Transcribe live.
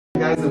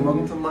guys, and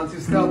welcome to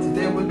MonteysStyle.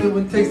 Today we're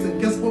doing tasting.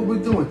 Guess what we're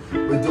doing?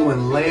 We're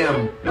doing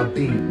lima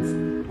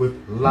beans with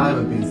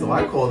lima beans. So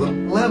I call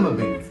them lima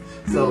beans.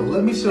 So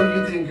let me show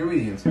you the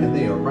ingredients, and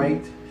they are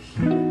right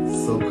here.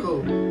 So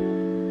cool.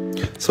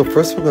 So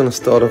first we're going to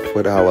start off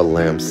with our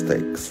lamb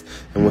steaks.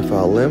 And with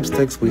our lamb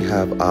steaks we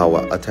have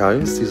our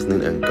Italian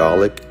seasoning and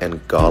garlic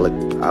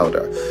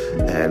powder.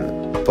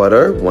 And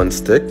butter, 1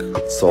 stick,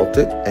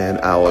 salted, and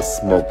our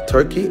smoked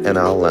turkey and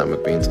our lima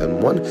beans,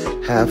 and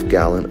 1/2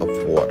 gallon of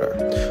water.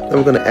 Then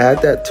we're going to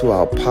add that to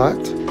our pot.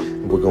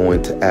 We're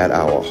going to add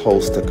our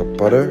whole stick of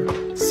butter,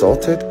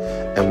 salted,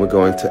 and we're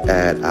going to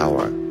add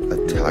our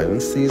Italian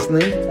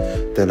seasoning,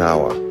 then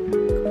our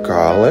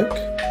garlic,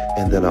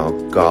 and then our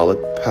garlic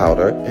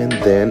powder, and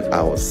then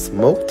our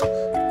smoked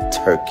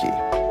turkey.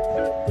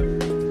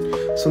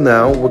 So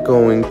now we're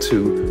going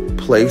to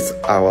place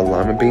our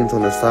lima beans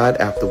on the side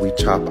after we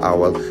chop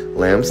our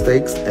lamb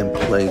steaks and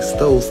place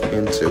those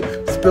into.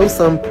 Spill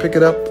some, pick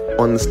it up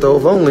on the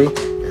stove only,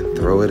 and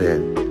throw it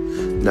in.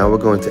 Now we're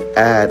going to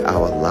add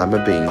our lima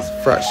beans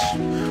fresh.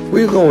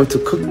 We're going to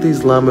cook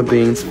these lima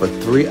beans for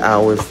 3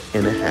 hours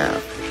and a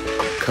half.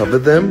 Cover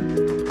them.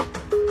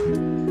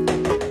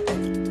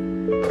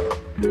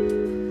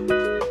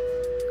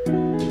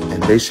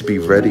 And they should be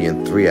ready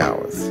in 3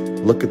 hours.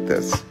 Look at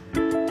this.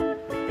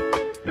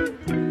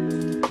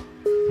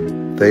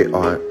 They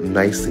are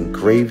nice and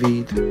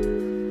gravied.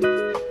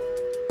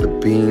 The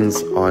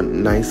beans are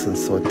nice and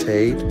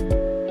sauteed.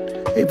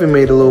 I even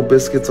made a little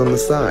biscuits on the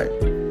side.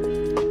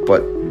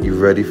 But you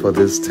ready for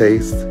this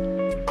taste?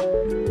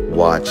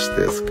 Watch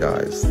this,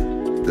 guys.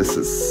 This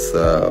is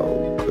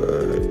so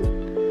good.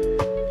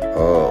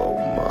 Oh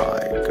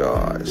my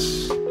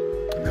gosh.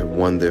 I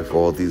wonder if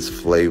all these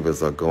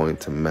flavors are going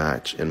to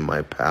match in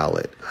my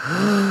palate.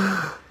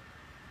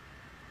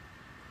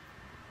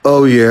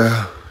 Oh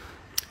yeah.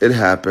 It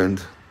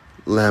happened.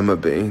 Lima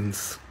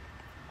beans.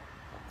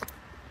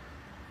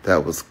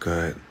 That was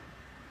good.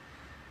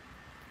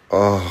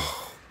 Oh.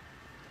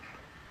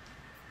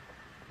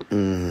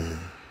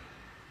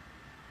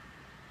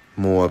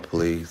 More,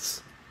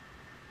 please.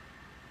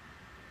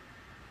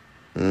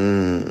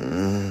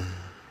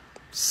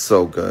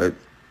 So good.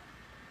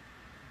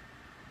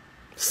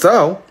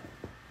 So.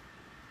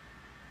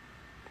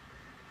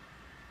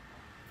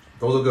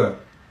 Those are good.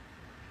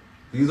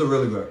 These are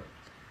really good.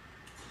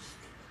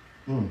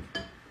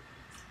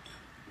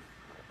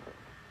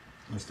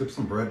 Let's dip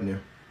some bread in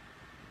there.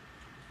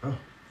 Oh.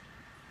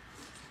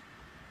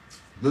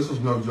 This is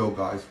no joke,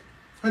 guys.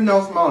 And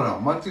now smell now.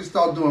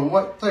 MonteysStyle doing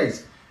what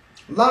taste?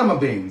 Lima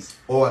beans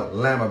or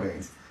lima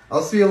beans.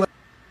 I'll see you later.